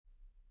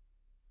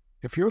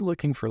If you're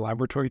looking for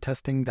laboratory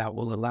testing that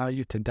will allow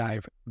you to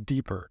dive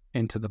deeper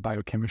into the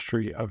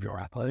biochemistry of your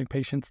athletic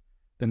patients,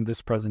 then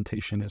this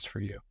presentation is for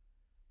you.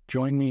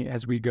 Join me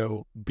as we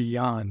go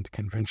beyond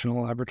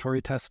conventional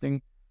laboratory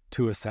testing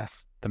to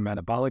assess the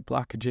metabolic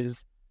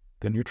blockages,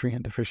 the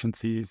nutrient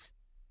deficiencies,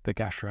 the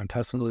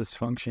gastrointestinal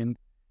dysfunction,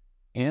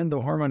 and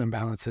the hormone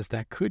imbalances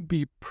that could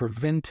be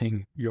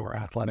preventing your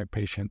athletic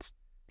patients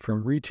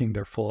from reaching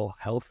their full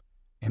health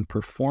and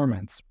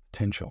performance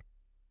potential.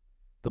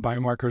 The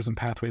biomarkers and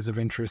pathways of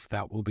interest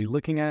that we'll be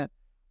looking at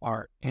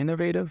are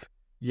innovative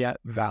yet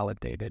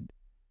validated,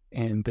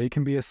 and they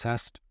can be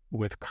assessed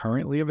with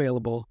currently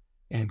available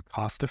and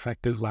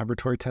cost-effective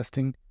laboratory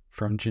testing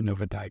from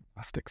Genova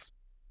Diagnostics.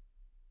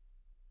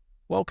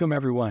 Welcome,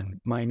 everyone.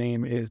 My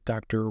name is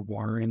Dr.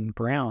 Warren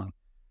Brown.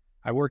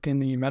 I work in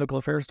the Medical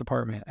Affairs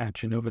Department at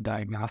Genova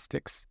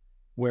Diagnostics,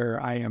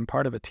 where I am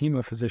part of a team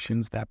of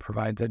physicians that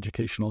provides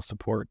educational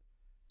support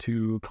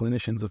to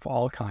clinicians of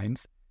all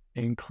kinds,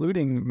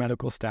 including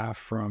medical staff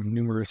from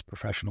numerous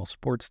professional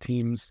sports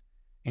teams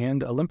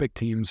and Olympic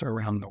teams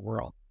around the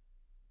world.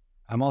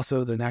 I'm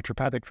also the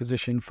naturopathic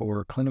physician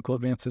for Clinical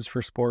Advances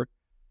for Sport,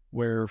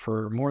 where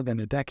for more than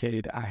a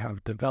decade I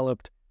have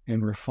developed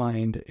and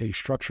refined a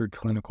structured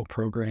clinical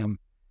program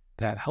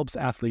that helps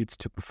athletes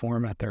to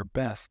perform at their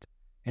best,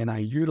 and I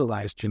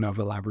utilize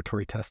Genova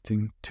laboratory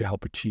testing to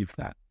help achieve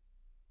that.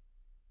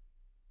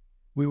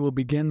 We will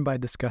begin by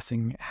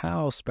discussing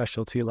how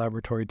specialty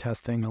laboratory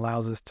testing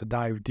allows us to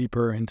dive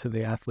deeper into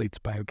the athlete's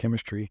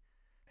biochemistry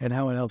and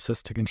how it helps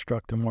us to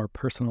construct a more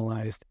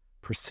personalized,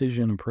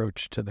 precision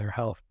approach to their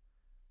health.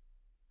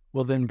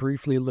 We'll then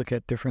briefly look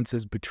at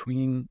differences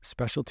between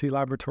specialty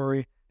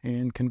laboratory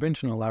and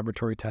conventional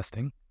laboratory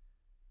testing.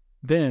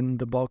 Then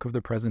the bulk of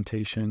the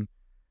presentation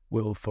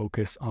will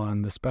focus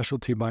on the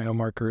specialty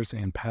biomarkers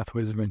and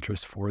pathways of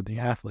interest for the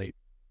athlete.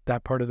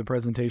 That part of the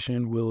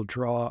presentation will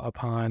draw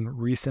upon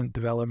recent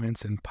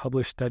developments in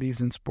published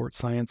studies in sports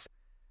science,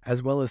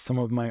 as well as some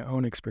of my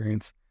own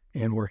experience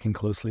in working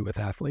closely with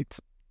athletes.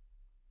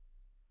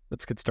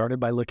 Let's get started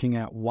by looking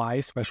at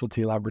why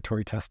specialty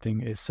laboratory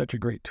testing is such a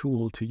great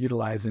tool to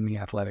utilize in the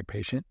athletic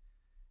patient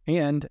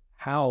and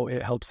how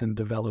it helps in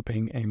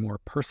developing a more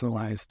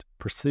personalized,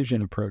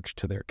 precision approach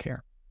to their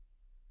care.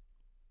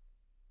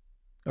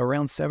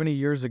 Around 70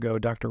 years ago,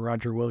 Dr.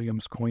 Roger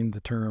Williams coined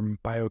the term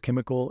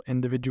biochemical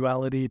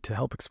individuality to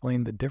help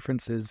explain the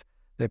differences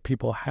that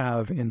people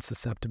have in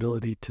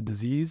susceptibility to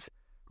disease,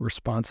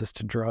 responses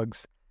to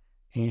drugs,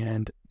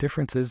 and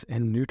differences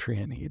in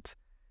nutrient needs.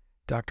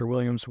 Dr.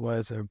 Williams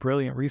was a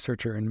brilliant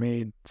researcher and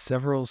made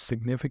several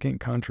significant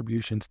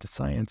contributions to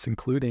science,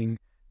 including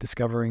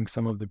discovering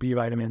some of the B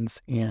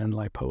vitamins and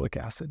lipoic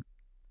acid.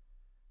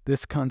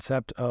 This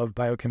concept of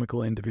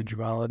biochemical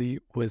individuality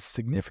was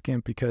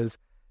significant because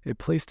it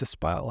placed a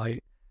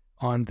spotlight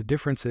on the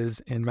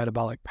differences in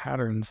metabolic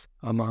patterns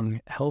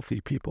among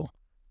healthy people.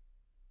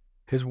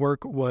 His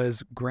work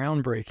was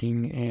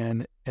groundbreaking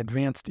and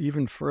advanced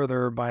even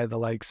further by the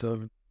likes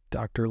of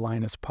Dr.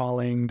 Linus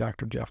Pauling,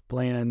 Dr. Jeff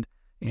Bland,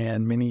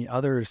 and many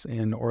others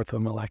in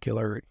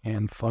orthomolecular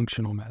and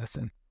functional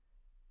medicine.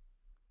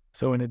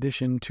 So in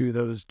addition to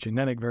those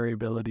genetic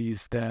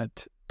variabilities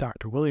that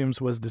Dr. Williams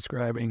was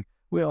describing,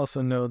 we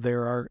also know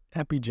there are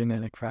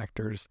epigenetic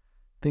factors,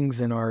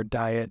 things in our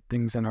diet,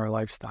 things in our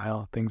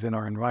lifestyle, things in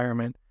our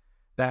environment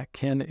that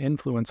can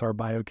influence our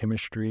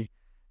biochemistry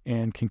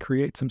and can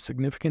create some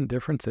significant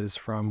differences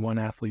from one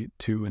athlete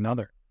to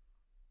another.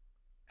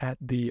 At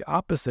the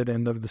opposite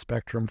end of the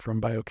spectrum from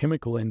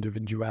biochemical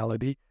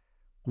individuality,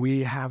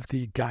 we have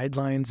the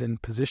guidelines and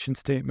position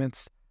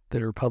statements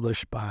that are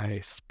published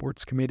by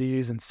sports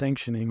committees and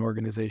sanctioning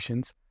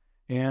organizations.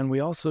 And we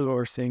also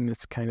are seeing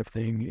this kind of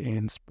thing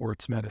in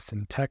sports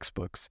medicine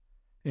textbooks.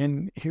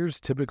 And here's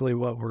typically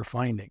what we're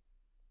finding.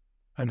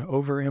 An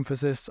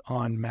overemphasis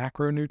on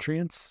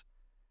macronutrients,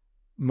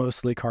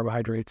 mostly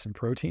carbohydrates and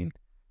protein,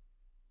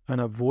 an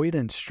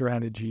avoidance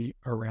strategy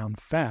around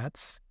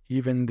fats,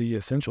 even the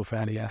essential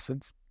fatty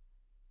acids,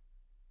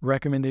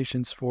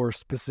 recommendations for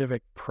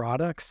specific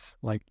products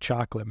like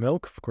chocolate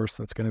milk, of course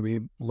that's going to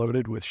be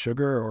loaded with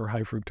sugar or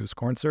high fructose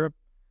corn syrup,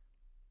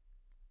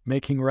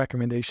 making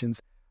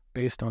recommendations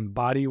based on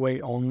body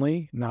weight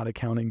only, not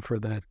accounting for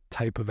the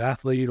type of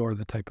athlete or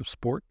the type of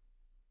sport.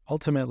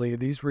 Ultimately,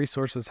 these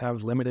resources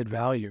have limited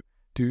value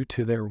due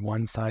to their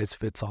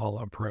one-size-fits-all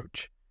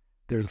approach.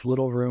 There's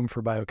little room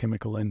for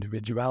biochemical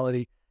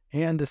individuality,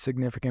 and a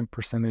significant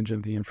percentage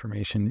of the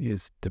information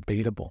is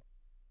debatable.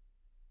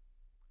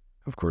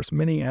 Of course,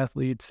 many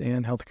athletes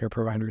and healthcare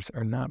providers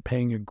are not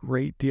paying a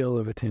great deal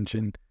of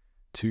attention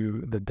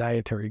to the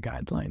dietary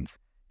guidelines,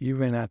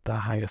 even at the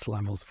highest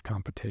levels of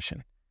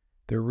competition.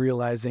 They're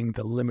realizing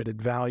the limited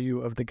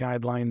value of the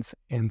guidelines,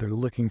 and they're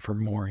looking for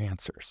more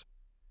answers.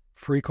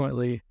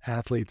 Frequently,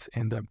 athletes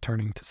end up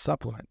turning to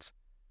supplements.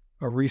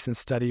 A recent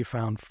study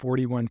found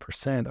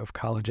 41% of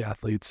college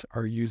athletes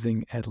are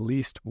using at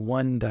least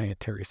one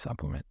dietary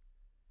supplement.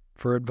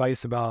 For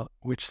advice about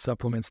which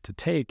supplements to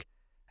take,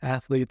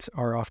 athletes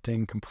are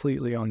often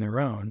completely on their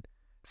own,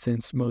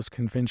 since most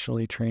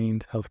conventionally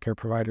trained healthcare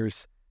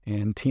providers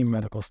and team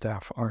medical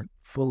staff aren't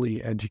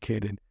fully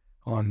educated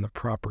on the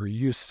proper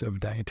use of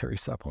dietary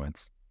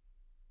supplements.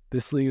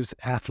 This leaves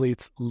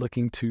athletes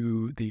looking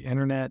to the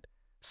internet,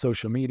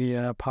 social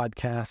media,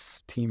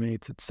 podcasts,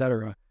 teammates,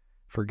 etc.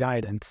 for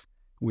guidance,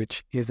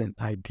 which isn't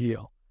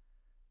ideal.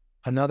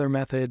 Another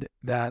method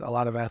that a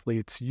lot of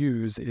athletes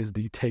use is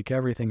the take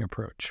everything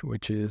approach,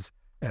 which is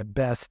at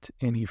best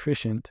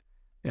inefficient.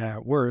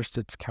 At worst,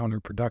 it's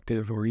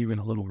counterproductive or even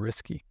a little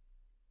risky.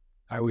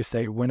 I always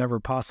say whenever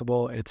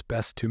possible, it's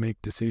best to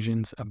make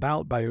decisions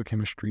about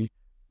biochemistry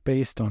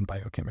based on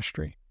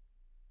biochemistry.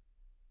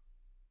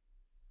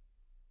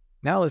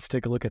 Now let's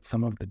take a look at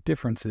some of the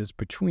differences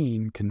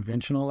between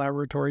conventional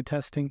laboratory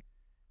testing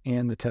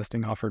and the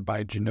testing offered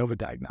by Genova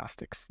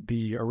Diagnostics,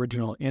 the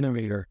original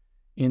innovator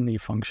in the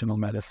functional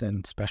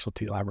medicine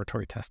specialty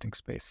laboratory testing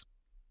space.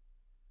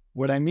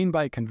 What I mean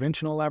by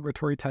conventional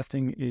laboratory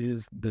testing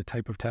is the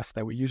type of test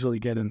that we usually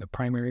get in the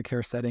primary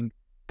care setting.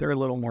 They're a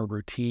little more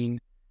routine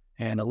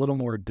and a little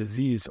more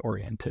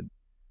disease-oriented.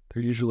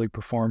 They're usually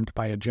performed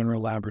by a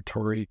general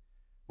laboratory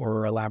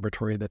or a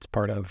laboratory that's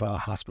part of a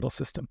hospital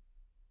system.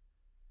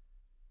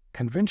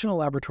 Conventional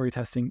laboratory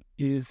testing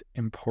is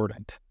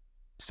important.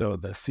 So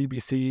the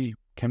CBC,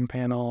 Chem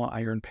panel,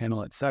 Iron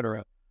panel,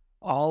 etc.,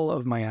 all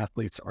of my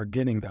athletes are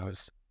getting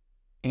those,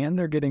 and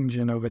they're getting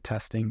Genova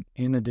testing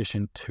in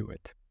addition to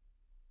it.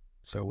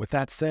 So with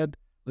that said,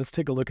 let's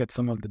take a look at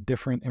some of the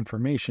different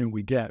information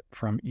we get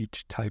from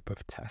each type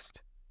of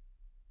test.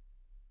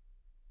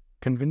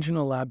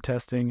 Conventional lab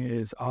testing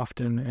is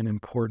often an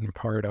important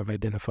part of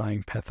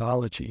identifying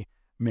pathology,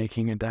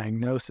 making a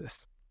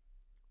diagnosis.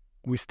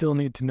 We still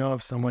need to know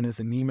if someone is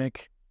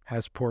anemic,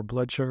 has poor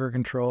blood sugar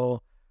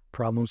control,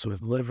 problems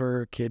with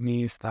liver,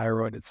 kidneys,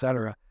 thyroid,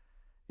 etc.,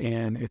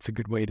 and it's a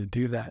good way to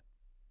do that.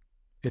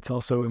 It's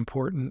also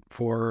important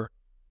for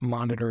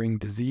monitoring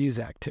disease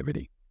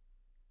activity.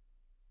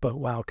 But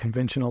while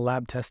conventional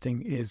lab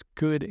testing is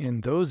good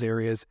in those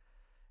areas,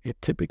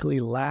 it typically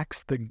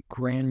lacks the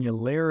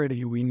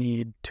granularity we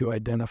need to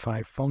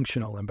identify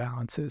functional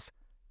imbalances,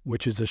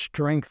 which is a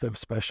strength of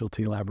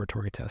specialty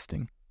laboratory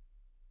testing.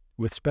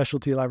 With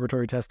specialty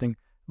laboratory testing,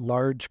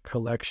 large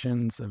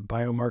collections of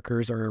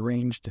biomarkers are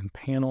arranged in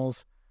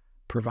panels,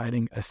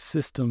 providing a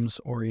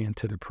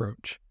systems-oriented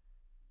approach.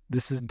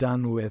 This is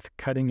done with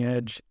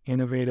cutting-edge,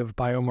 innovative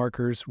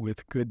biomarkers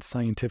with good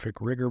scientific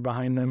rigor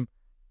behind them,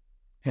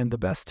 and the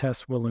best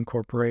tests will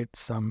incorporate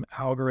some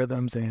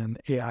algorithms and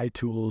AI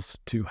tools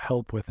to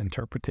help with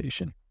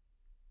interpretation.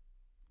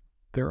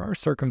 There are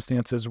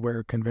circumstances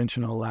where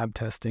conventional lab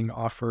testing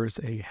offers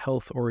a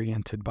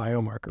health-oriented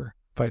biomarker,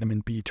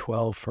 vitamin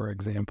B12, for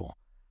example.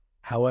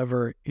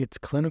 However, its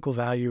clinical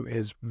value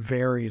is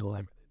very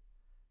limited.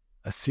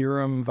 A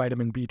serum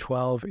vitamin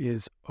B12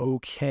 is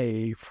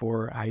okay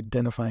for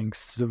identifying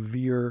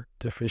severe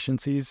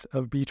deficiencies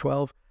of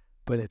B12,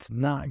 but it's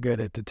not good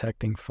at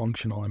detecting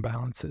functional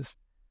imbalances.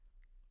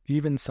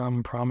 Even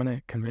some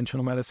prominent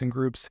conventional medicine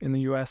groups in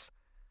the US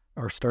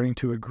are starting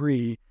to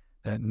agree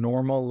that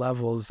normal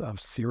levels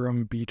of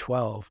serum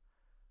B12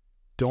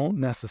 don't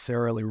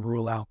necessarily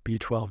rule out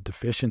B12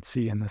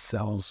 deficiency in the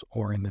cells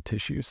or in the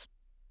tissues.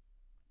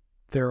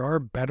 There are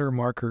better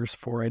markers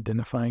for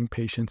identifying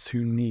patients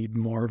who need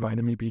more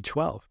vitamin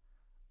B12.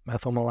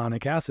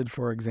 Methylmalonic acid,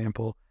 for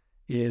example,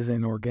 is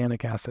an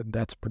organic acid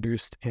that's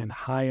produced in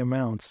high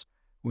amounts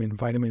when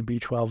vitamin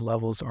B12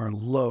 levels are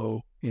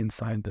low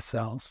inside the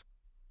cells.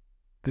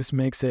 This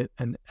makes it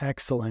an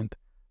excellent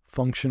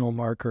functional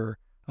marker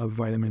of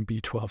vitamin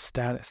B12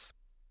 status.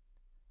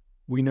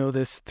 We know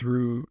this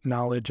through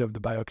knowledge of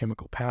the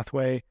biochemical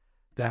pathway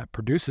that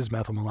produces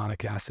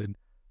methylmalonic acid,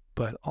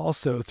 but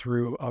also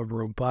through a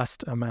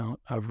robust amount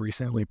of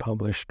recently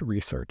published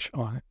research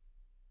on it.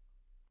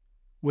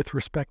 With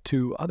respect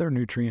to other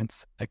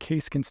nutrients, a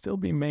case can still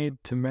be made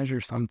to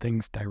measure some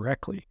things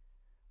directly.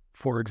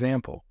 For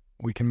example,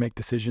 we can make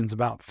decisions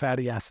about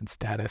fatty acid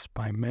status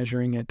by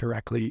measuring it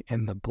directly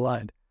in the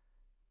blood.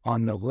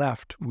 On the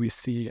left, we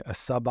see a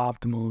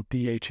suboptimal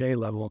DHA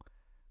level,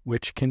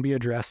 which can be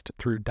addressed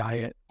through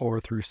diet or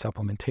through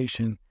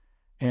supplementation,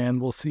 and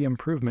we'll see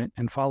improvement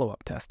in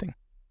follow-up testing.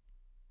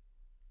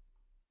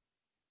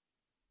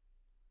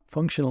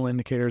 Functional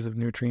indicators of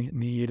nutrient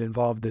need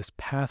involve this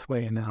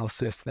pathway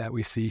analysis that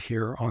we see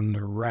here on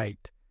the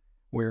right,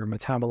 where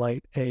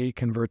metabolite A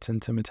converts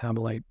into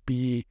metabolite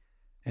B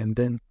and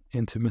then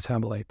into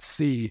metabolite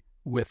C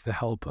with the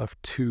help of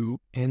two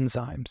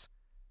enzymes.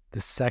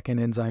 The second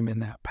enzyme in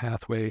that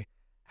pathway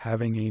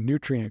having a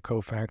nutrient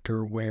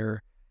cofactor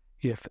where,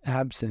 if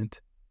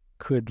absent,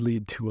 could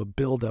lead to a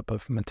buildup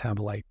of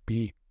metabolite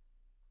B.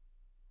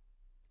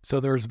 So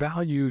there's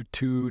value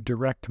to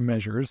direct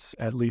measures,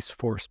 at least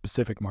for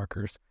specific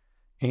markers,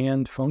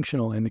 and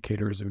functional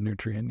indicators of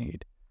nutrient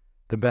need.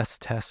 The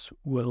best tests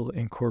will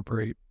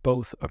incorporate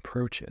both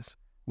approaches,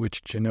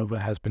 which Genova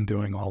has been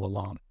doing all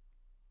along.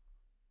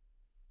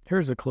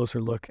 Here's a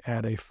closer look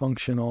at a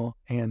functional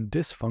and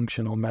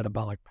dysfunctional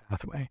metabolic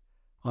pathway.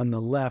 On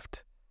the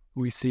left,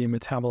 we see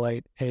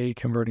metabolite A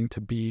converting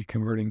to B,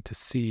 converting to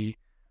C,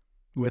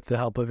 with the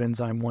help of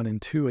enzyme 1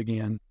 and 2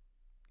 again,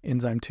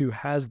 enzyme 2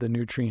 has the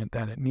nutrient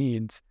that it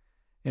needs,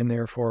 and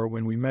therefore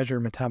when we measure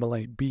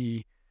metabolite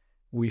B,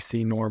 we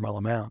see normal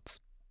amounts.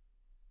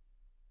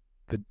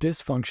 The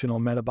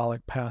dysfunctional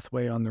metabolic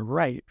pathway on the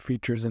right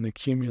features an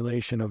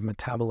accumulation of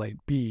metabolite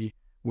B,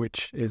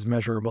 which is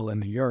measurable in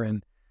the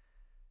urine,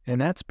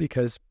 and that's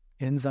because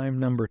enzyme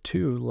number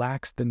 2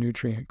 lacks the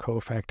nutrient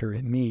cofactor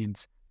it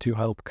needs to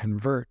help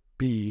convert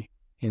B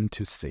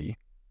into C.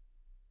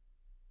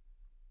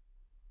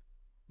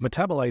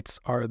 Metabolites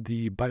are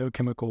the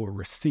biochemical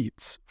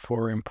receipts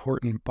for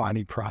important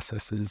body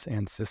processes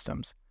and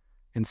systems.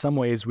 In some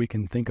ways, we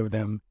can think of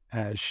them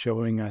as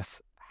showing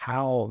us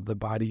how the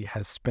body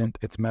has spent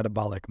its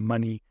metabolic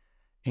money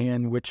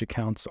and which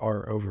accounts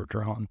are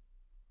overdrawn.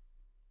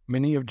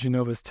 Many of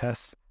Genova's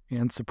tests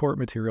and support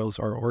materials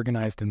are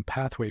organized in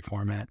pathway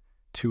format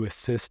to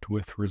assist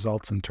with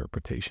results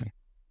interpretation.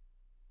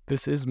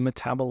 This is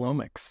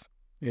metabolomics.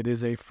 It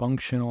is a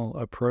functional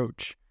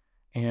approach,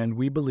 and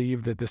we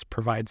believe that this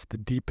provides the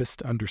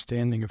deepest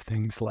understanding of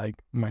things like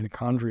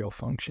mitochondrial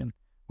function,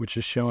 which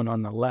is shown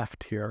on the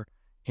left here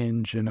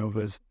in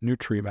Genova's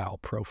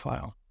NutriVal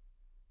profile.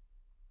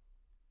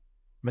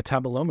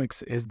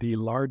 Metabolomics is the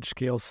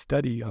large-scale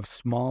study of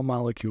small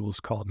molecules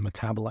called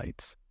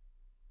metabolites.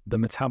 The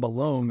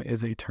metabolome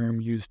is a term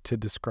used to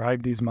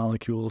describe these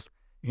molecules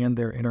and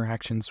their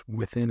interactions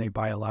within a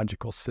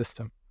biological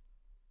system.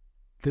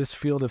 This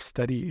field of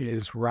study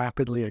is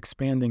rapidly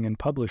expanding in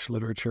published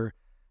literature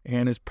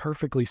and is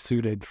perfectly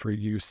suited for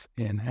use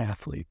in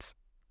athletes.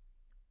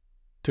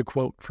 To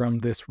quote from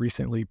this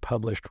recently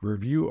published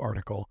review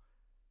article,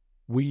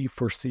 we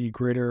foresee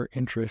greater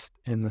interest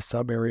in the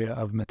subarea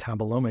of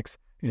metabolomics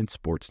in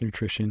sports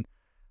nutrition,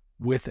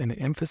 with an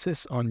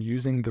emphasis on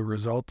using the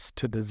results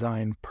to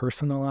design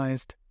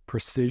personalized,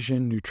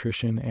 precision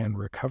nutrition and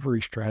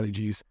recovery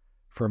strategies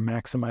for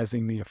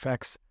maximizing the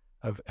effects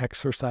of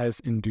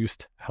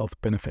exercise-induced health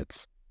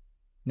benefits.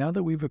 Now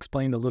that we've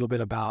explained a little bit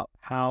about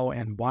how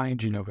and why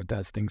Genova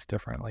does things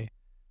differently,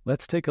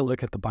 let's take a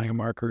look at the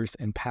biomarkers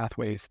and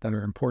pathways that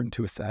are important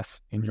to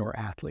assess in your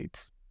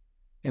athletes.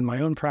 In my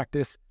own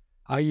practice,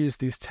 I use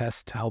these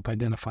tests to help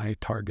identify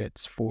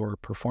targets for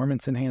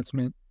performance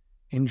enhancement,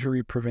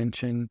 injury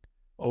prevention,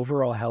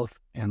 overall health,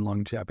 and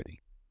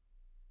longevity.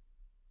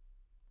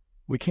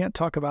 We can't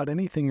talk about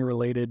anything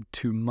related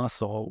to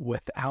muscle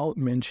without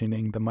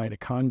mentioning the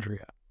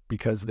mitochondria,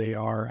 because they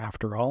are,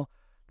 after all,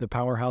 the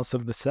powerhouse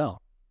of the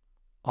cell.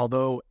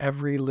 Although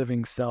every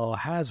living cell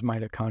has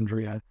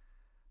mitochondria,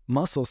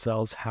 muscle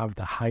cells have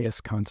the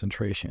highest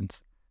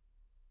concentrations.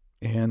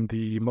 And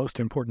the most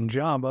important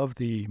job of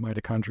the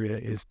mitochondria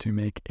is to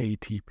make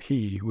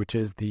ATP, which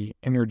is the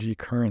energy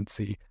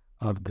currency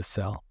of the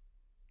cell.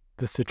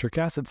 The citric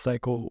acid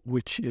cycle,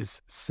 which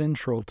is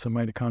central to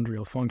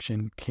mitochondrial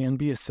function, can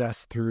be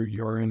assessed through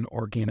urine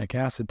organic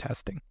acid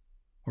testing.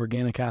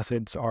 Organic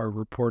acids are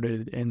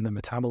reported in the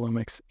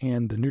metabolomics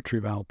and the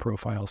NutriVal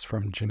profiles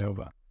from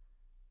Genova.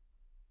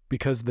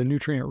 Because the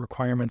nutrient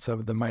requirements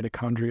of the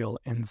mitochondrial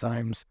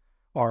enzymes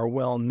are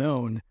well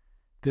known,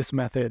 this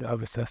method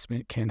of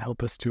assessment can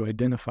help us to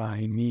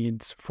identify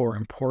needs for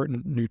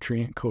important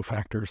nutrient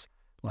cofactors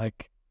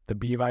like the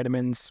B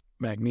vitamins,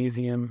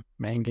 magnesium,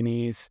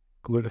 manganese,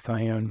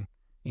 glutathione,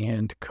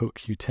 and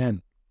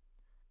CoQ10.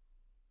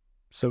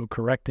 So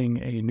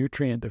correcting a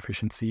nutrient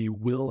deficiency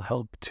will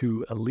help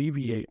to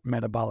alleviate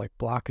metabolic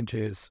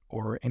blockages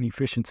or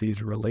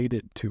inefficiencies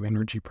related to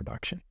energy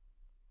production.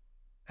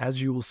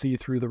 As you will see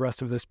through the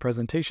rest of this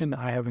presentation,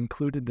 I have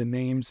included the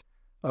names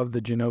of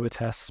the Genova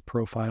tests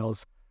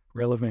profiles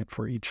relevant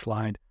for each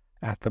slide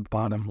at the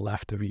bottom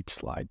left of each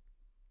slide.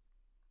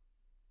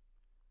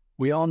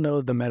 We all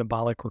know the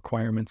metabolic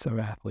requirements of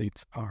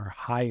athletes are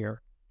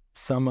higher.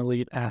 Some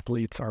elite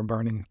athletes are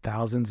burning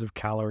thousands of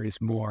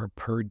calories more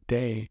per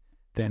day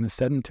than a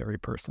sedentary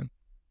person.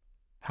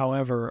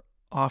 However,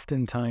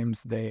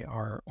 oftentimes they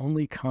are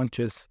only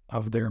conscious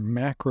of their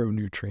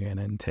macronutrient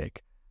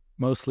intake,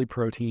 mostly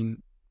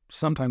protein,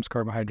 sometimes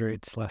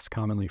carbohydrates, less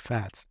commonly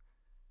fats.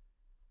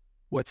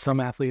 What some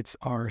athletes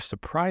are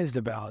surprised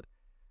about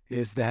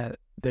is that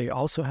they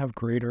also have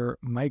greater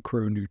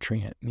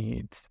micronutrient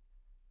needs.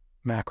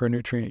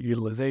 Macronutrient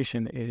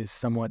utilization is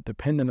somewhat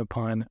dependent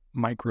upon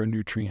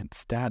micronutrient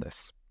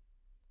status.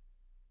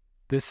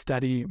 This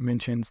study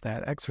mentions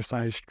that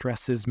exercise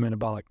stresses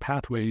metabolic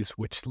pathways,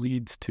 which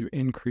leads to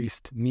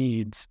increased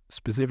needs,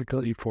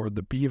 specifically for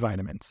the B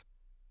vitamins.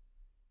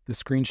 The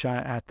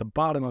screenshot at the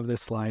bottom of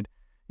this slide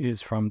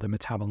is from the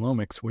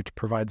metabolomics, which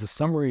provides a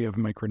summary of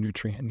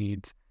micronutrient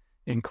needs,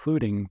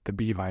 including the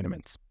B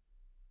vitamins.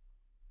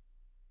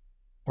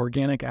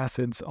 Organic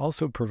acids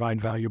also provide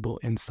valuable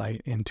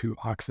insight into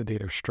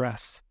oxidative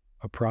stress,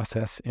 a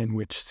process in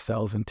which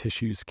cells and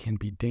tissues can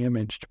be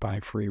damaged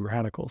by free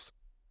radicals.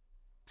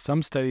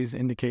 Some studies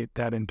indicate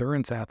that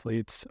endurance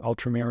athletes,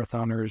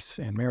 ultramarathoners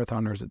and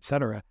marathoners,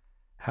 etc.,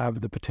 have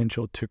the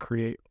potential to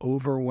create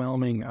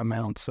overwhelming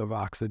amounts of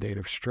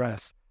oxidative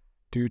stress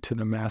due to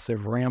the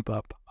massive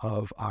ramp-up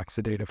of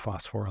oxidative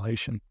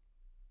phosphorylation.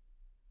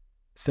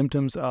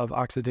 Symptoms of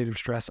oxidative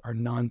stress are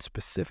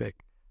nonspecific,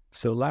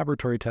 so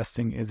laboratory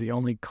testing is the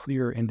only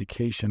clear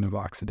indication of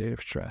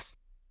oxidative stress.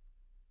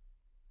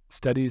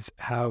 Studies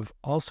have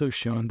also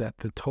shown that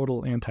the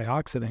total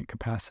antioxidant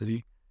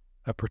capacity,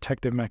 a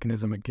protective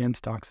mechanism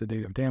against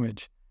oxidative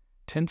damage,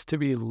 tends to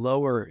be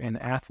lower in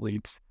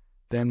athletes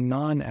than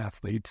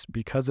non-athletes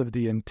because of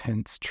the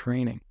intense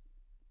training.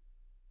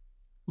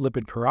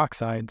 Lipid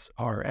peroxides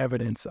are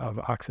evidence of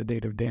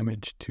oxidative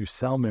damage to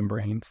cell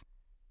membranes.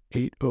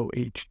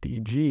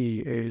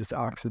 8-OHDG is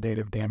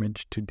oxidative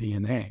damage to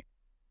DNA.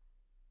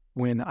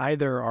 When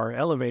either are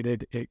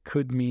elevated, it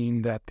could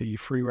mean that the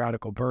free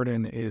radical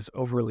burden is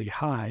overly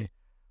high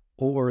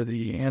or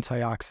the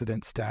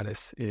antioxidant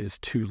status is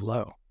too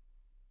low,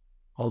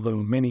 although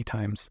many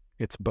times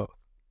it's both.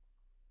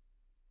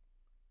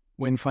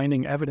 When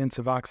finding evidence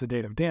of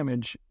oxidative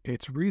damage,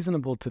 it's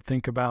reasonable to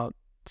think about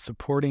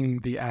supporting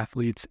the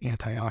athlete's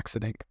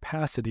antioxidant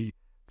capacity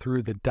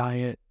through the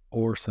diet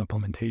or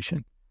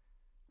supplementation.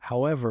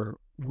 However,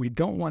 we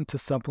don't want to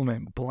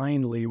supplement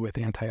blindly with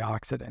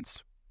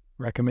antioxidants.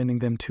 Recommending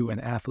them to an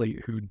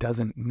athlete who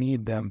doesn't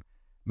need them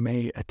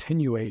may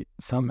attenuate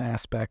some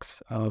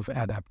aspects of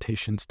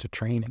adaptations to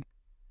training.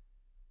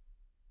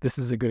 This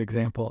is a good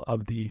example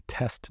of the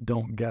test,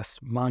 don't guess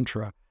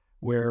mantra,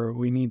 where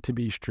we need to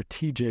be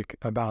strategic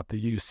about the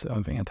use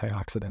of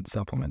antioxidant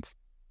supplements.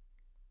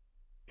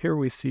 Here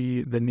we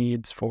see the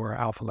needs for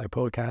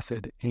alpha-lipoic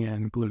acid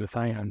and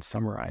glutathione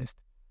summarized.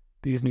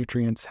 These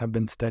nutrients have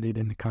been studied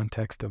in the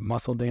context of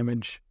muscle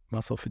damage,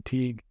 muscle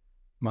fatigue,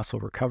 muscle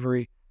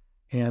recovery,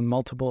 and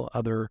multiple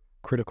other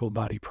critical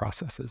body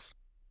processes.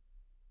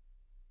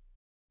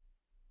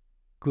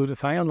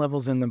 Glutathione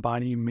levels in the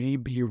body may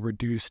be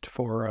reduced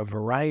for a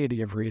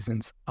variety of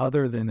reasons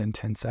other than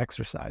intense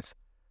exercise.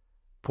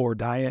 Poor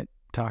diet,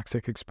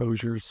 toxic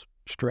exposures,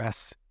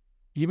 stress,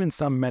 even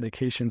some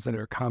medications that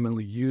are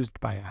commonly used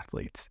by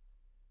athletes.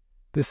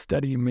 This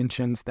study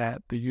mentions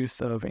that the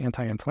use of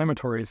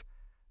anti-inflammatories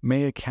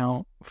may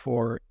account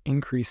for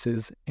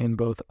increases in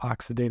both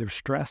oxidative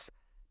stress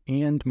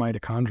and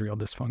mitochondrial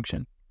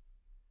dysfunction.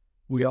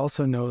 We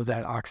also know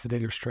that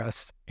oxidative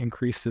stress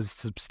increases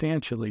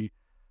substantially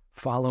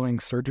following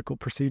surgical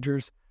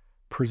procedures,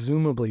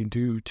 presumably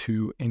due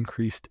to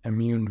increased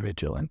immune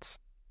vigilance.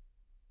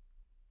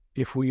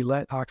 If we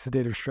let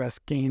oxidative stress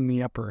gain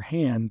the upper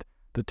hand,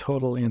 the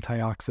total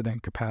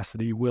antioxidant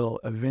capacity will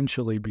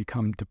eventually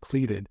become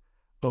depleted,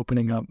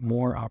 opening up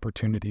more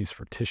opportunities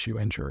for tissue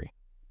injury.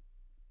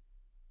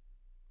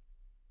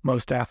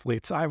 Most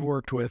athletes I've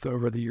worked with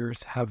over the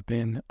years have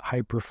been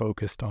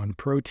hyper-focused on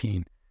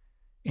protein.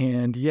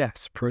 And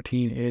yes,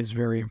 protein is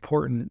very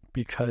important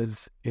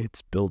because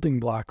it's building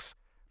blocks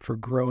for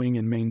growing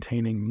and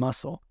maintaining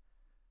muscle.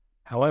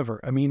 However,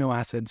 amino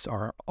acids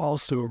are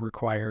also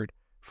required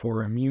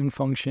for immune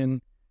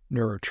function,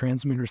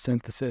 neurotransmitter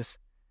synthesis,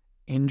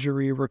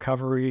 injury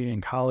recovery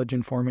and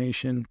collagen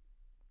formation,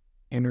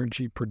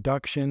 energy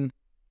production,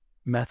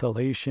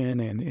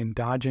 methylation and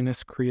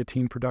endogenous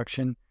creatine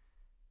production,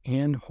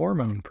 and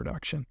hormone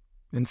production.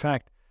 In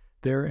fact,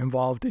 they're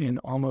involved in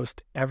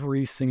almost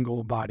every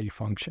single body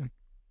function.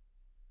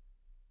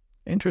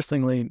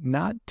 Interestingly,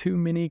 not too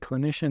many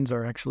clinicians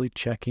are actually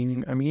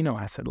checking amino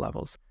acid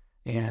levels,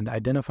 and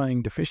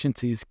identifying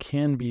deficiencies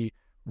can be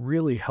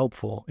really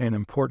helpful and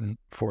important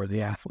for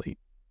the athlete.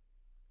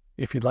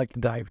 If you'd like to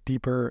dive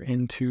deeper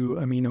into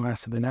amino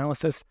acid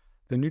analysis,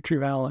 the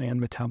NutriVal and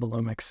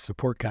Metabolomics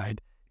Support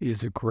Guide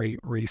is a great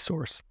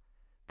resource.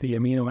 The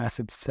amino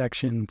acids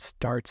section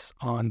starts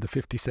on the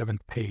 57th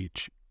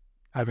page.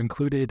 I've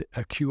included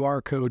a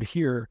QR code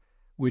here,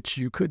 which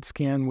you could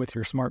scan with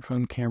your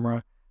smartphone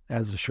camera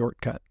as a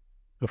shortcut.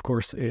 Of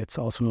course, it's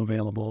also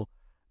available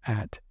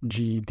at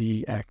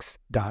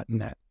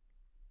gdx.net.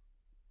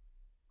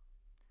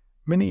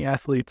 Many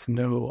athletes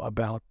know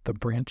about the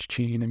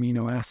branched-chain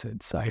amino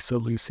acids,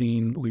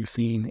 isoleucine,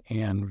 leucine,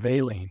 and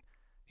valine,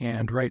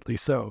 and rightly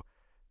so.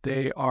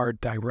 They are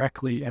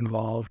directly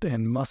involved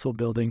in muscle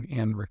building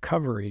and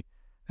recovery,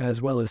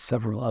 as well as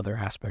several other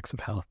aspects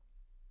of health.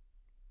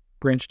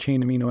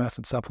 Branched-chain amino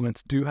acid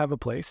supplements do have a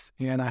place,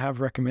 and I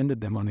have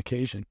recommended them on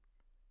occasion.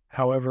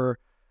 However,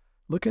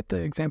 look at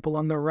the example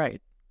on the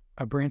right.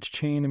 A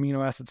branched-chain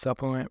amino acid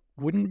supplement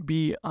wouldn't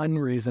be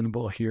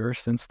unreasonable here,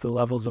 since the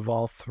levels of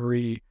all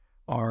three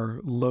are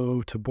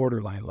low to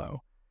borderline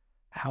low.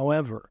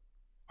 However,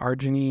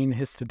 arginine,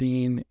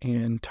 histidine,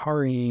 and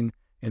taurine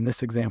in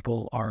this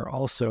example are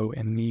also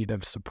in need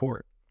of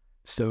support.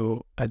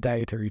 So a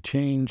dietary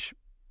change,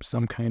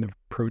 some kind of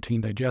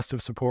protein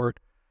digestive support,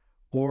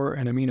 or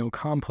an amino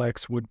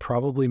complex would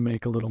probably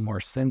make a little more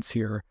sense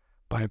here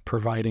by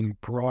providing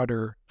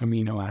broader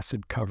amino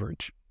acid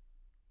coverage.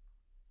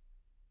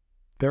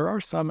 There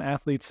are some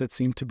athletes that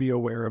seem to be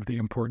aware of the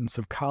importance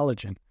of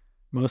collagen,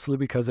 mostly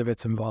because of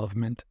its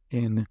involvement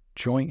in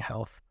joint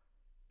health.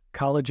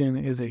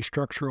 Collagen is a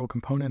structural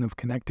component of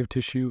connective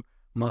tissue,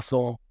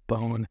 muscle,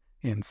 bone,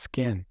 and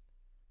skin.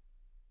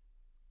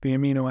 The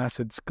amino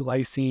acids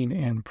glycine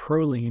and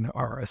proline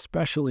are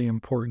especially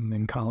important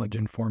in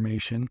collagen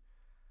formation,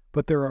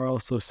 but there are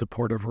also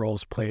supportive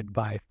roles played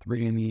by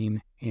threonine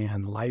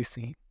and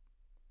lysine.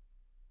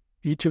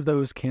 Each of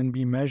those can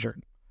be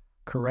measured.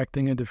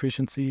 Correcting a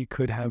deficiency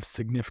could have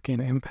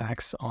significant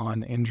impacts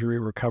on injury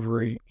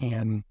recovery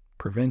and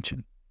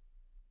prevention.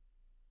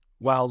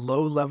 While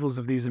low levels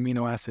of these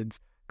amino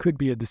acids could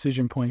be a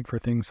decision point for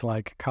things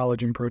like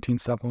collagen protein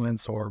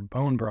supplements or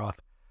bone broth,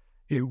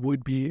 it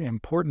would be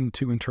important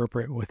to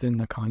interpret within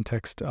the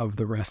context of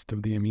the rest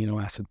of the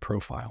amino acid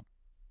profile.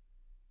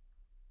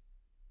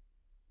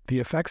 The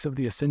effects of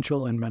the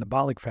essential and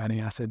metabolic fatty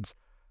acids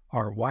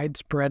are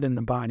widespread in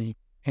the body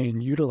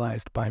and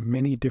utilized by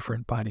many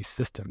different body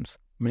systems,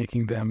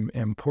 making them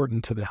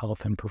important to the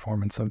health and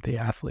performance of the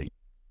athlete.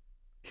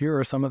 Here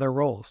are some of their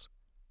roles: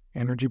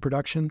 energy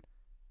production,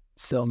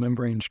 cell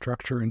membrane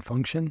structure and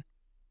function,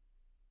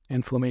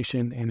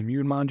 inflammation and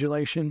immune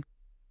modulation,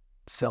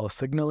 cell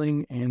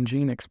signaling and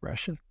gene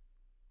expression.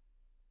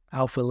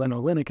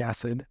 Alpha-linolenic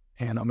acid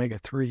and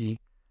omega-3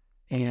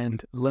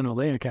 and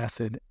linoleic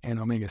acid and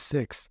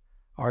omega-6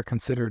 are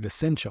considered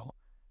essential,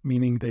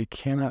 meaning they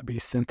cannot be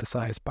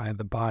synthesized by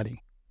the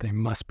body. They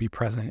must be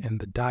present in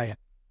the diet.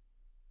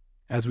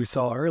 As we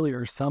saw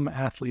earlier, some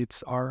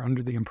athletes are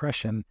under the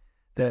impression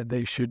that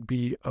they should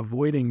be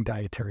avoiding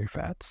dietary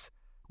fats,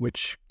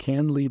 which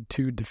can lead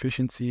to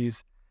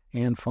deficiencies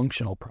and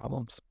functional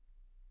problems.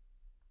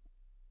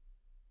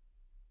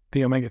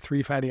 The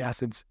omega-3 fatty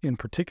acids in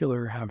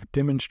particular have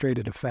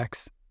demonstrated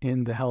effects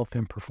in the health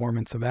and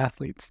performance of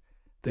athletes.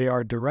 They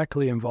are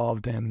directly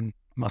involved in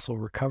muscle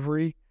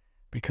recovery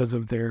because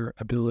of their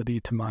ability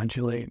to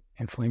modulate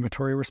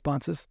inflammatory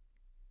responses,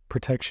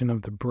 protection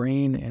of the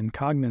brain and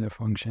cognitive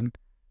function,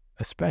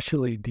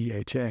 especially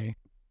DHA,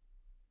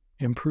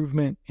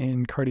 improvement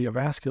in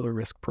cardiovascular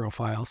risk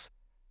profiles,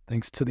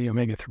 thanks to the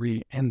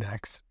omega-3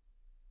 index,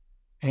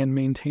 and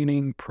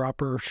maintaining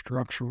proper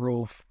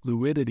structural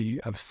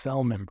fluidity of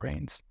cell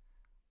membranes.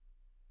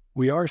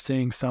 We are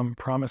seeing some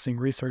promising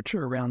research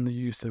around the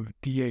use of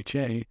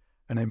DHA,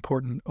 an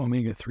important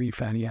omega-3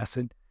 fatty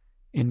acid,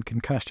 in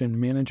concussion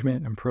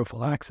management and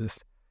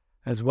prophylaxis,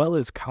 as well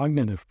as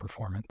cognitive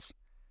performance.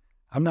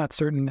 I'm not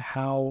certain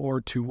how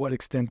or to what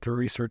extent the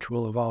research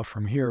will evolve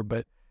from here,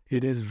 but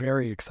it is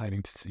very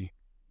exciting to see.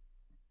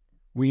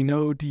 We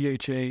know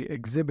DHA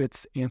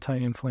exhibits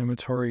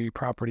anti-inflammatory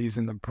properties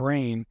in the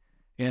brain,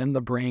 and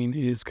the brain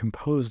is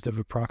composed of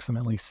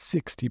approximately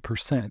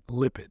 60%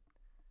 lipid.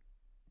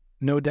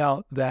 No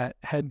doubt that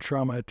head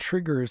trauma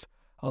triggers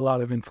a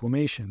lot of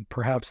inflammation.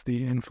 Perhaps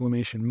the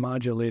inflammation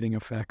modulating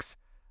effects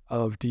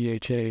of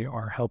DHA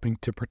are helping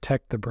to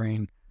protect the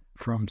brain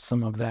from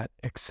some of that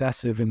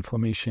excessive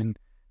inflammation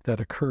that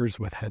occurs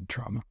with head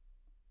trauma.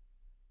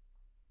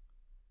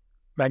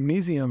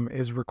 Magnesium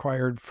is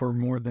required for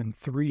more than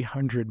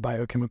 300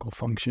 biochemical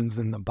functions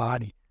in the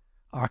body.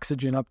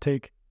 Oxygen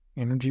uptake,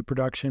 energy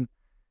production,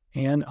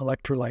 and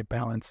electrolyte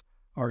balance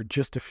are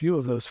just a few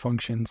of those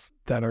functions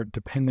that are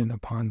dependent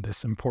upon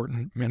this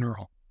important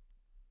mineral.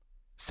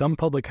 Some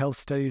public health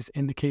studies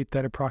indicate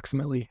that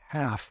approximately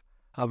half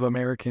of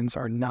Americans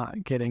are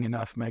not getting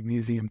enough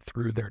magnesium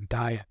through their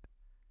diet.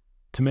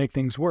 To make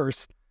things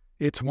worse,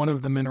 it's one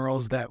of the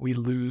minerals that we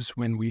lose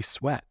when we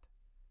sweat.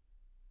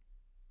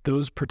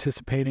 Those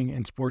participating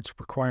in sports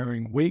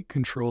requiring weight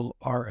control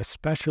are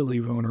especially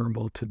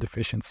vulnerable to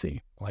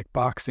deficiency, like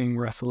boxing,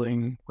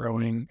 wrestling,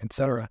 rowing,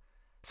 etc.,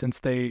 since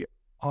they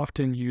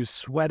often use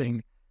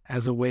sweating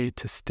as a way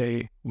to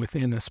stay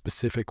within a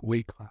specific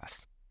weight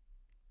class.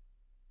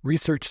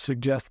 Research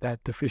suggests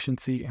that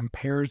deficiency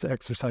impairs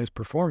exercise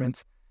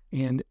performance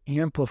and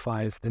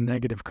amplifies the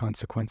negative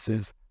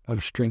consequences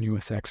of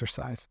strenuous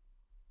exercise.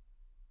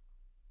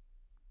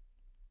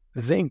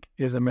 Zinc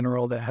is a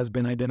mineral that has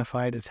been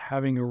identified as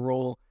having a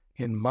role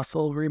in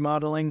muscle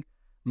remodeling,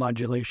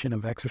 modulation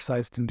of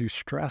exercise-induced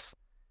stress,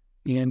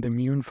 and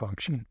immune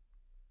function.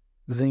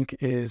 Zinc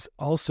is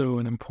also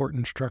an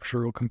important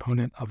structural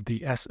component of the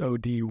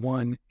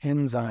SOD1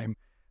 enzyme,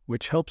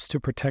 which helps to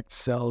protect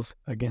cells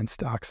against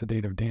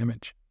oxidative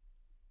damage.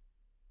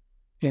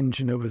 In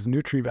Genova's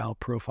NutriVal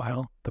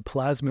profile, the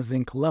plasma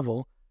zinc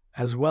level,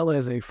 as well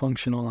as a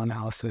functional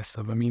analysis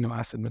of amino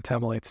acid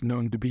metabolites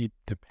known to be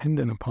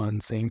dependent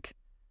upon zinc,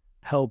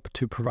 help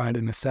to provide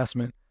an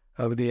assessment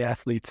of the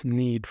athlete's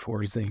need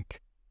for zinc.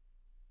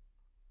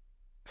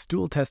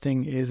 Stool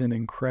testing is an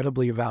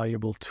incredibly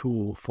valuable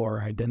tool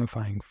for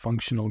identifying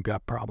functional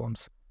gut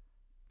problems.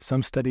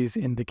 Some studies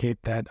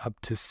indicate that up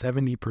to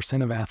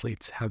 70% of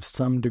athletes have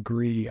some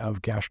degree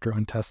of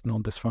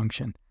gastrointestinal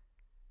dysfunction.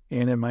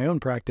 And in my own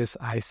practice,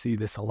 I see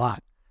this a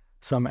lot.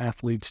 Some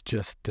athletes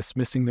just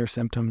dismissing their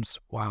symptoms,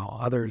 while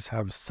others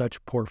have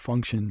such poor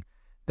function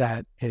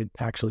that it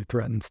actually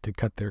threatens to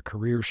cut their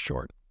careers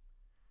short.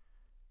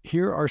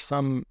 Here are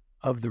some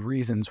of the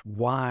reasons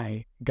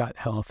why gut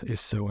health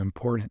is so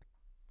important.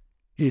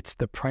 It's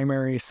the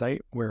primary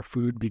site where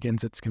food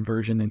begins its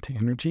conversion into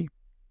energy.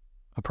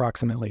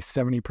 Approximately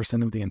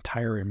 70% of the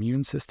entire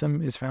immune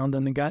system is found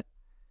in the gut.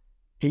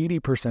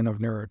 80% of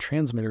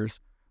neurotransmitters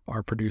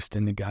are produced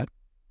in the gut.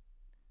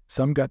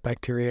 Some gut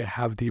bacteria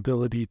have the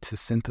ability to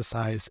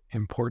synthesize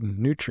important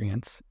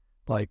nutrients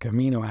like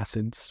amino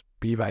acids,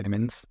 B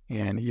vitamins,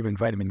 and even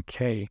vitamin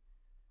K.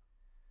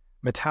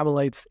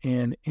 Metabolites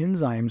and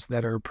enzymes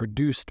that are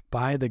produced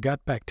by the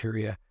gut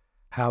bacteria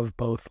have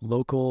both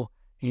local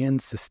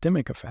and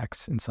systemic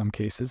effects in some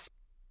cases.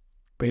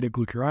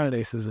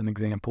 Beta-glucuronidase is an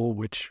example,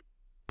 which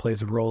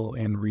plays a role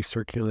in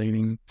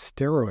recirculating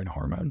steroid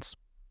hormones.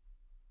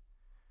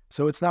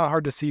 So it's not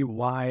hard to see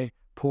why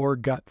poor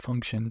gut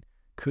function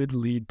could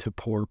lead to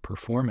poor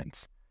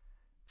performance.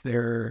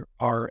 There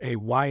are a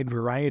wide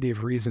variety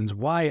of reasons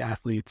why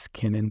athletes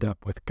can end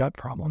up with gut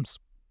problems.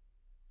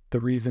 The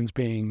reasons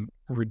being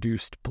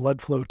reduced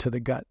blood flow to the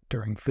gut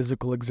during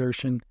physical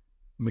exertion,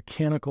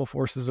 mechanical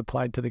forces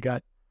applied to the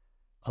gut,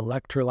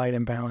 electrolyte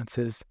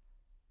imbalances,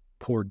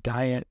 poor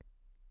diet,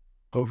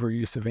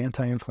 overuse of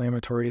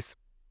anti-inflammatories,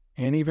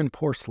 and even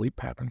poor sleep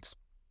patterns.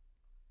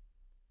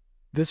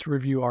 This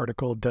review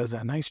article does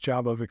a nice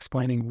job of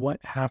explaining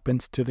what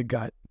happens to the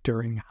gut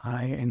during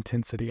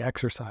high-intensity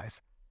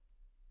exercise.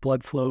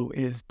 Blood flow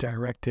is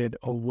directed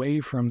away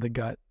from the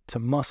gut to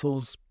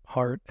muscles,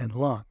 heart, and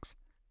lungs.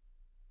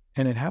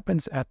 And it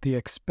happens at the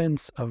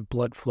expense of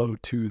blood flow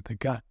to the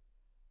gut.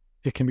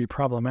 It can be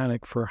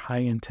problematic for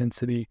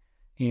high-intensity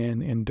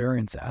and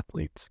endurance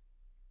athletes.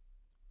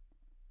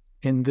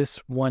 In this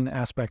one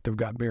aspect of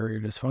gut barrier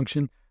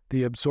dysfunction,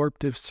 the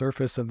absorptive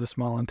surface of the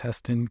small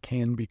intestine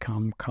can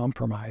become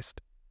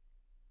compromised.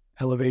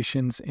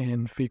 Elevations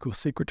in fecal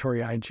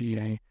secretory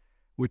IgA,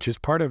 which is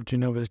part of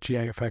Genova's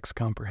GIFX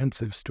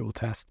comprehensive stool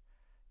test,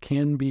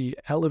 can be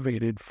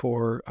elevated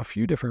for a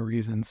few different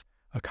reasons,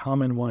 a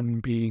common one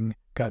being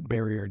gut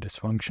barrier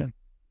dysfunction.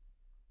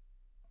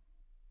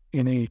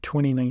 In a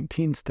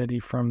 2019 study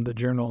from the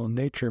journal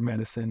Nature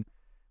Medicine,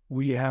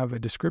 we have a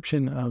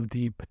description of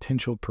the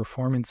potential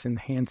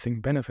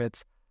performance-enhancing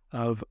benefits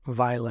of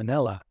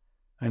Veillonella,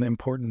 an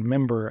important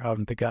member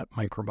of the gut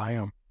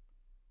microbiome.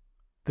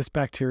 This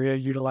bacteria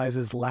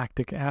utilizes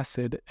lactic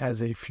acid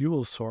as a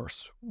fuel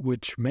source,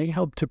 which may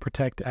help to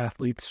protect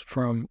athletes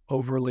from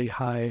overly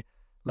high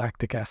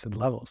lactic acid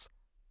levels.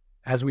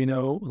 As we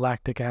know,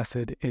 lactic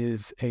acid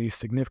is a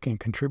significant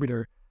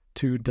contributor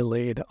to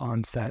delayed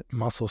onset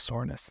muscle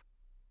soreness.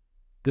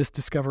 This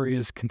discovery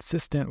is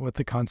consistent with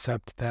the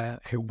concept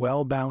that a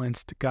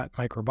well-balanced gut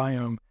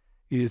microbiome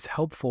is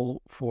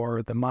helpful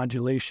for the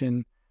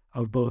modulation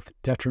of both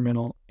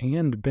detrimental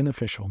and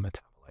beneficial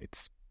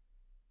metabolites.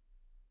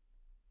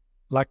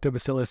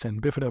 Lactobacillus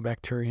and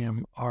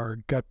bifidobacterium are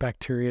gut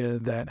bacteria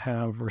that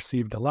have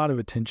received a lot of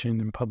attention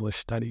in published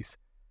studies.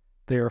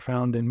 They are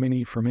found in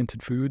many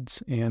fermented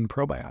foods and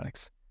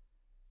probiotics.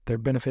 Their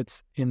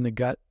benefits in the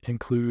gut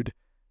include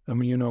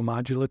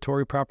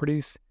immunomodulatory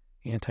properties,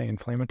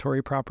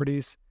 anti-inflammatory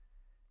properties,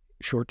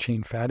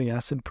 short-chain fatty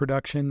acid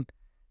production,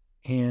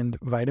 and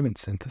vitamin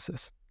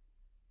synthesis.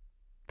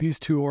 These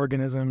two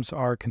organisms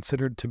are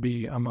considered to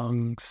be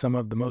among some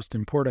of the most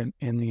important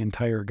in the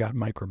entire gut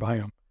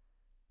microbiome.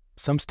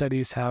 Some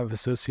studies have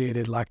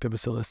associated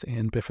lactobacillus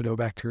and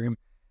bifidobacterium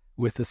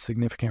with a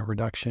significant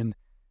reduction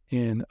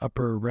in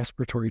upper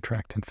respiratory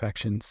tract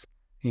infections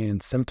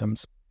and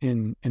symptoms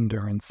in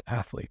endurance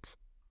athletes.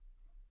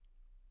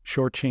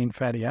 Short-chain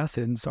fatty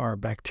acids are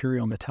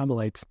bacterial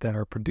metabolites that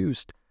are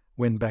produced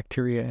when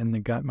bacteria in the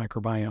gut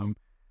microbiome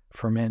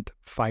ferment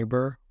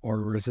fiber or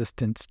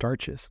resistant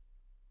starches.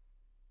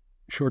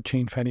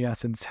 Short-chain fatty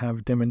acids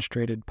have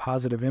demonstrated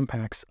positive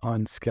impacts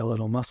on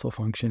skeletal muscle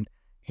function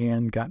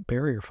and gut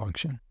barrier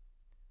function.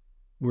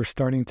 We're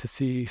starting to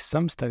see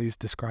some studies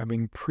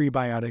describing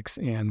prebiotics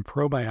and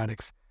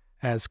probiotics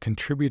as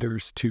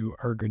contributors to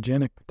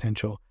ergogenic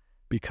potential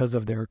because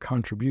of their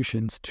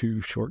contributions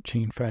to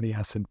short-chain fatty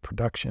acid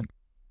production.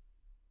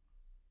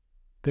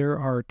 There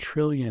are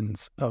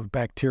trillions of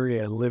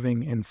bacteria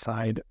living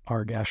inside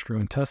our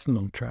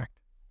gastrointestinal tract.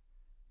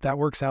 That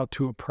works out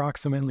to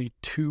approximately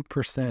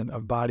 2%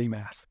 of body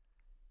mass,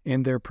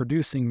 and they're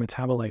producing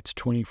metabolites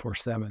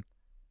 24/7.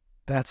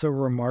 That's a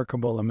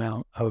remarkable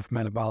amount of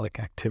metabolic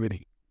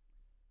activity.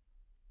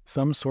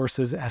 Some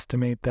sources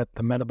estimate that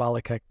the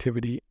metabolic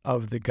activity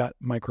of the gut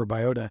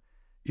microbiota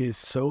is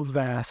so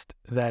vast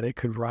that it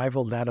could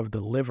rival that of the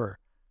liver,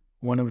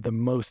 one of the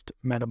most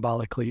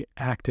metabolically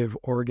active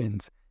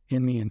organs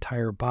in the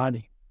entire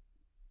body.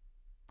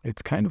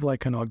 It's kind of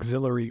like an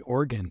auxiliary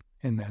organ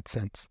in that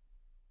sense.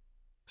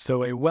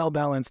 So a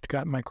well-balanced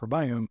gut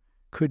microbiome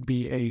could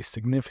be a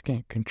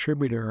significant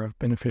contributor of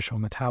beneficial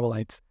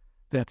metabolites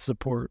that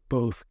support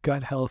both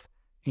gut health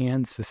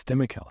and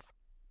systemic health.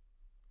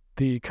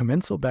 The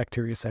commensal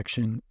bacteria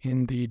section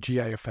in the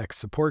GIFX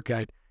support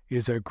guide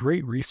is a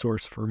great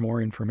resource for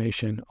more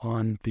information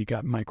on the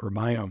gut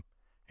microbiome,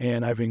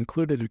 and I've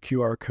included a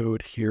QR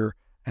code here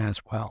as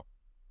well.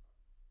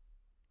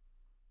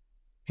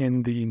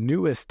 In the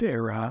newest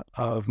era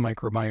of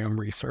microbiome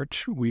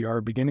research, we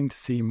are beginning to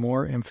see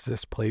more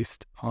emphasis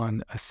placed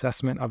on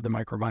assessment of the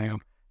microbiome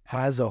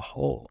as a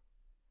whole.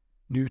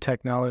 New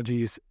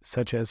technologies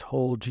such as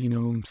whole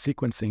genome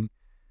sequencing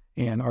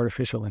and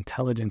artificial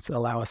intelligence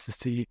allow us to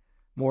see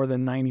more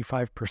than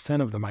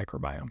 95% of the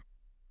microbiome.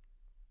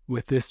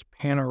 With this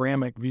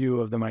panoramic view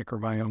of the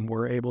microbiome,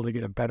 we're able to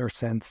get a better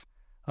sense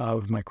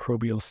of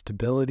microbial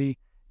stability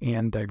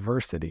and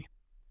diversity.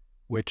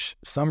 which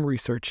some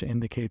research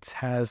indicates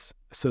has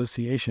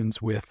associations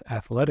with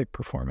athletic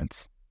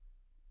performance.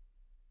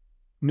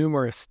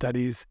 Numerous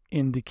studies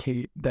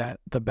indicate that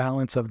the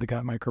balance of the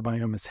gut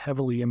microbiome is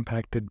heavily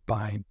impacted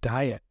by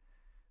diet,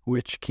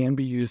 which can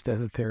be used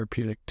as a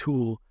therapeutic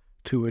tool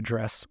to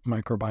address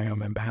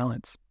microbiome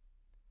imbalance.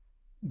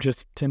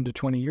 Just 10 to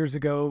 20 years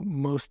ago,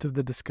 most of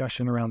the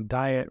discussion around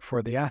diet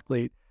for the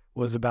athlete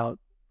was about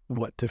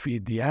what to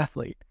feed the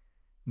athlete.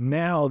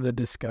 Now the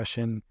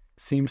discussion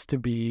seems to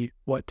be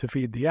what to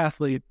feed the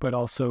athlete, but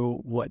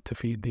also what to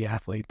feed the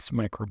athlete's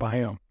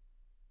microbiome.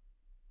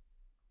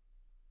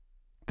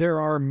 There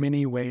are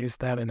many ways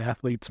that an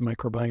athlete's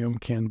microbiome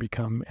can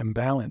become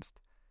imbalanced.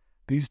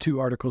 These two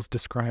articles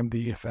describe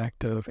the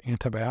effect of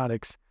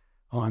antibiotics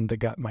on the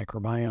gut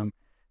microbiome,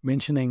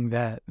 mentioning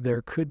that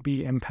there could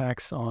be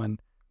impacts on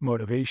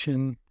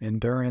motivation,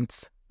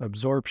 endurance,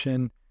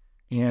 absorption,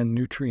 and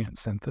nutrient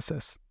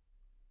synthesis.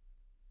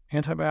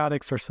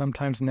 Antibiotics are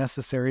sometimes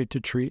necessary to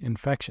treat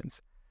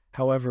infections.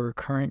 However,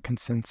 current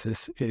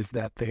consensus is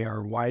that they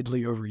are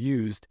widely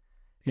overused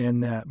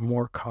and that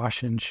more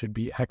caution should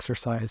be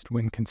exercised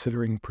when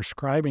considering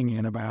prescribing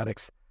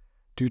antibiotics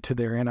due to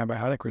their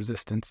antibiotic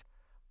resistance,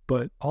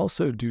 but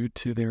also due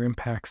to their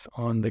impacts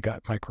on the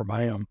gut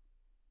microbiome.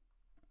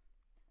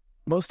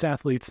 Most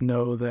athletes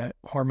know that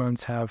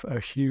hormones have a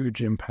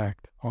huge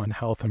impact on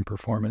health and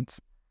performance.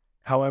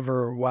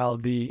 However, while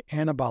the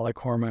anabolic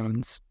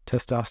hormones,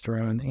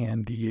 testosterone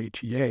and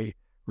DHEA,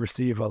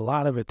 receive a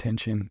lot of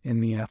attention in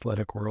the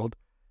athletic world,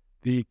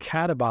 the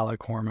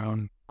catabolic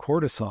hormone,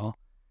 cortisol,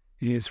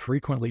 is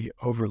frequently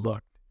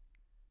overlooked.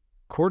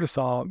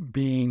 Cortisol,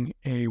 being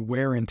a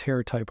wear and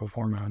tear type of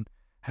hormone,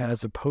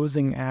 has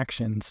opposing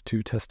actions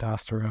to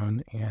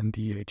testosterone and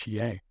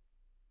DHEA.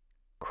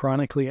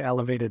 Chronically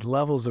elevated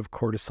levels of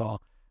cortisol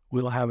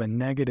will have a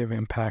negative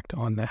impact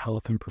on the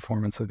health and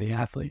performance of the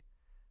athlete.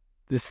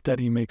 This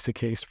study makes a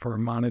case for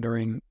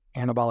monitoring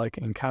anabolic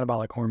and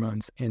catabolic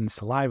hormones in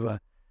saliva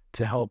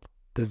to help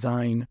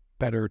design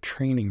better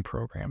training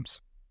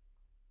programs.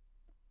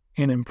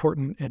 An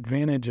important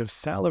advantage of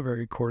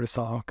salivary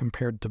cortisol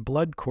compared to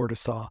blood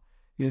cortisol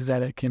is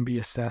that it can be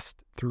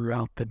assessed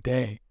throughout the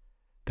day.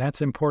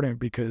 That's important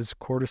because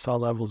cortisol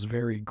levels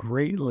vary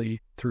greatly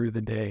through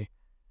the day.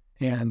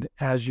 And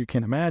as you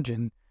can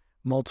imagine,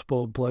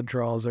 multiple blood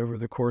draws over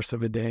the course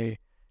of a day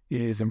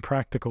is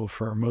impractical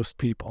for most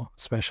people,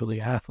 especially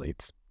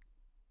athletes.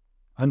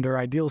 Under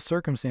ideal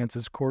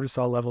circumstances,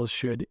 cortisol levels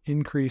should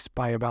increase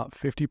by about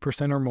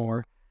 50% or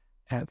more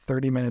at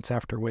 30 minutes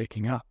after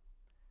waking up.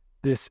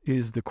 This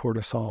is the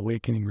cortisol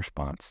awakening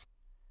response.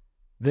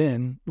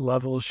 Then,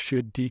 levels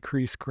should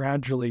decrease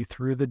gradually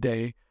through the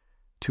day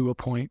to a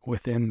point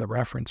within the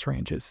reference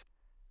ranges,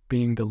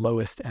 being the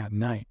lowest at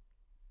night.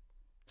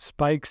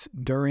 Spikes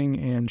during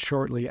and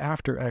shortly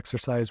after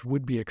exercise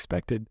would be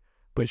expected,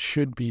 but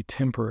should be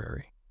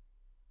temporary.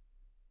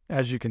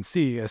 As you can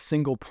see, a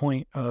single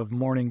point of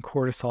morning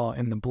cortisol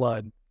in the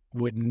blood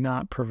would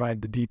not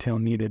provide the detail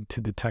needed to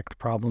detect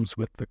problems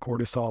with the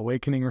cortisol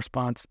awakening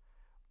response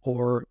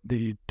or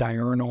the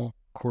diurnal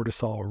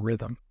cortisol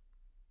rhythm.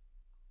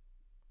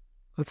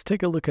 Let's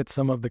take a look at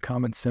some of the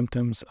common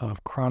symptoms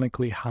of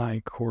chronically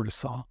high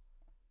cortisol.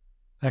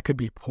 That could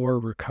be poor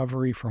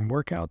recovery from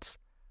workouts,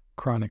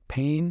 chronic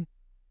pain,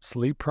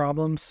 sleep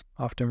problems,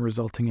 often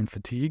resulting in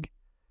fatigue,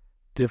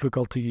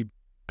 difficulty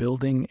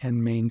building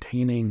and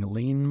maintaining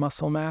lean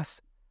muscle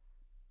mass,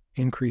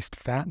 increased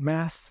fat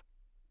mass,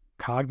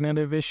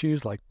 cognitive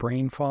issues like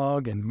brain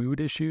fog and mood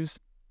issues.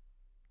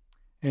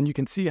 And you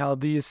can see how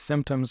these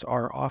symptoms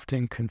are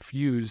often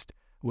confused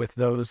with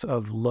those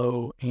of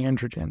low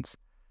androgens.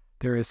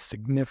 There is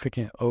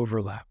significant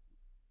overlap.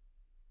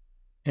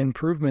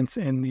 Improvements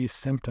in these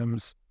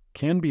symptoms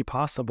can be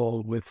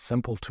possible with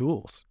simple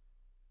tools.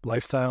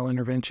 Lifestyle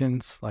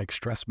interventions like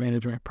stress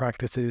management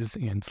practices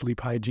and sleep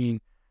hygiene,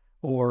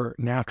 or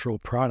natural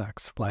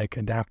products like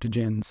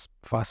adaptogens,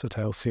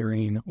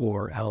 phosphatidylserine,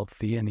 or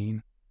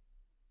L-theanine.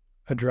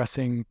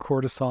 Addressing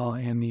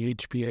cortisol and the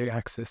HPA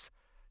axis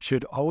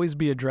should always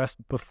be addressed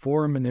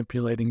before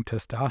manipulating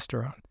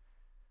testosterone.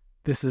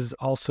 This is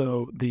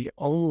also the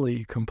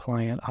only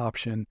compliant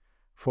option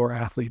for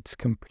athletes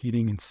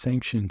competing in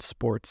sanctioned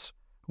sports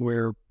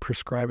where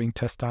prescribing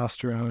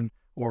testosterone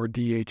or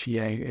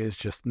DHEA is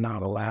just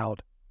not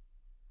allowed.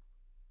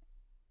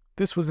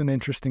 This was an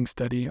interesting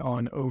study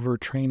on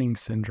overtraining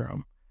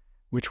syndrome,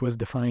 which was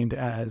defined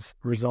as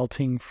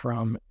resulting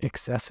from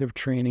excessive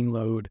training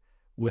load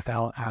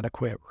without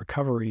adequate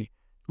recovery,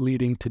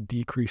 leading to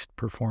decreased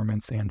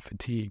performance and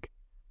fatigue.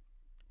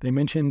 They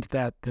mentioned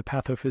that the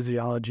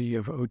pathophysiology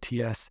of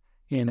OTS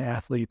in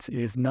athletes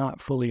is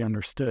not fully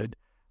understood,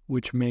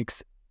 which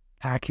makes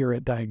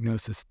accurate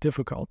diagnosis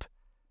difficult.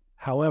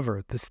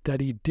 However, the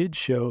study did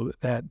show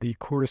that the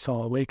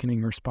cortisol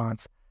awakening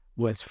response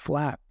was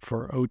flat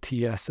for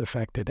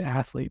OTS-affected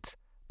athletes,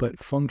 but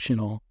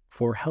functional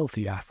for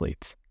healthy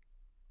athletes.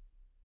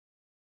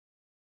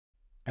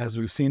 As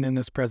we've seen in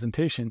this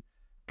presentation,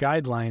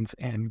 guidelines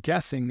and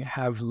guessing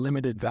have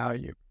limited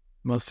value.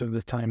 Most of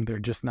the time, they're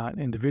just not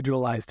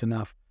individualized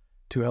enough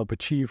to help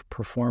achieve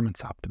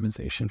performance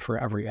optimization for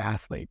every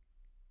athlete.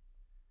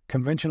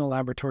 Conventional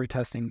laboratory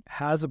testing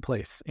has a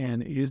place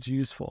and is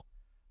useful,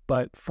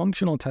 but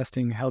functional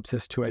testing helps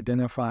us to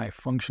identify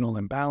functional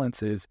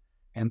imbalances,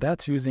 and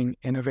that's using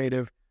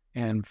innovative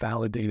and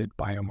validated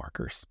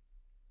biomarkers.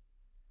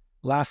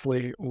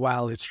 Lastly,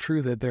 while it's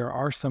true that there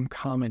are some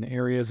common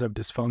areas of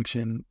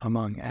dysfunction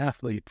among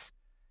athletes,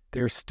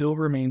 there still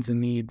remains a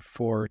need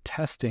for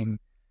testing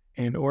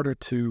in order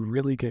to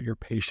really get your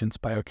patient's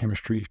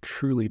biochemistry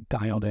truly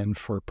dialed in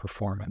for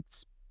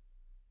performance.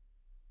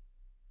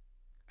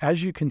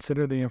 As you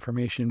consider the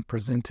information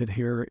presented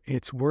here,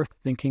 it's worth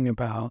thinking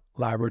about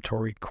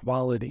laboratory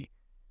quality.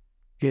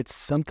 It's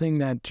something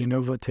that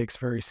Genova takes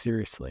very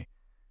seriously.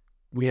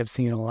 We have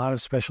seen a lot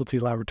of specialty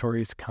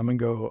laboratories come and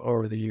go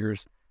over the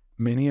years,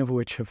 many of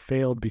which have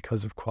failed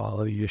because of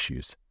quality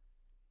issues.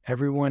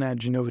 Everyone at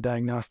Genova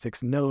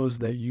Diagnostics knows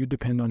that you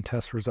depend on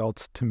test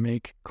results to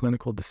make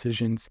clinical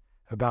decisions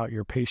about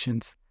your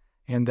patients,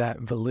 and that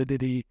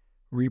validity,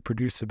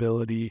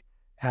 reproducibility,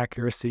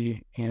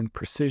 accuracy, and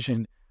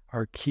precision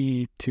are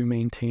key to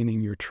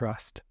maintaining your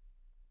trust.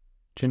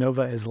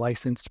 Genova is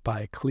licensed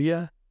by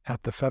CLIA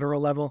at the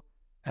federal level,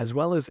 as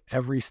well as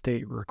every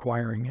state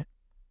requiring it.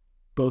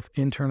 Both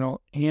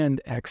internal and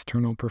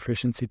external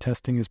proficiency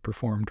testing is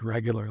performed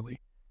regularly.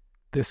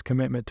 This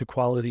commitment to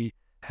quality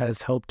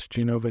has helped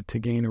Genova to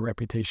gain a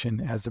reputation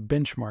as a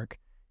benchmark,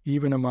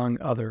 even among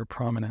other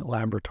prominent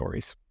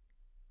laboratories.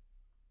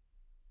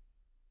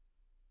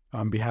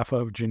 On behalf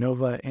of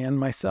Genova and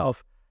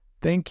myself,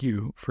 thank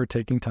you for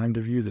taking time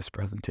to view this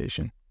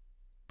presentation.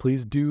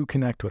 Please do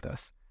connect with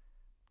us.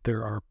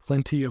 There are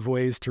plenty of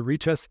ways to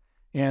reach us,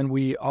 and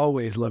we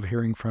always love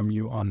hearing from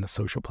you on the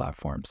social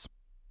platforms.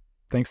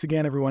 Thanks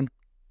again, everyone.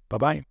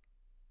 Bye-bye.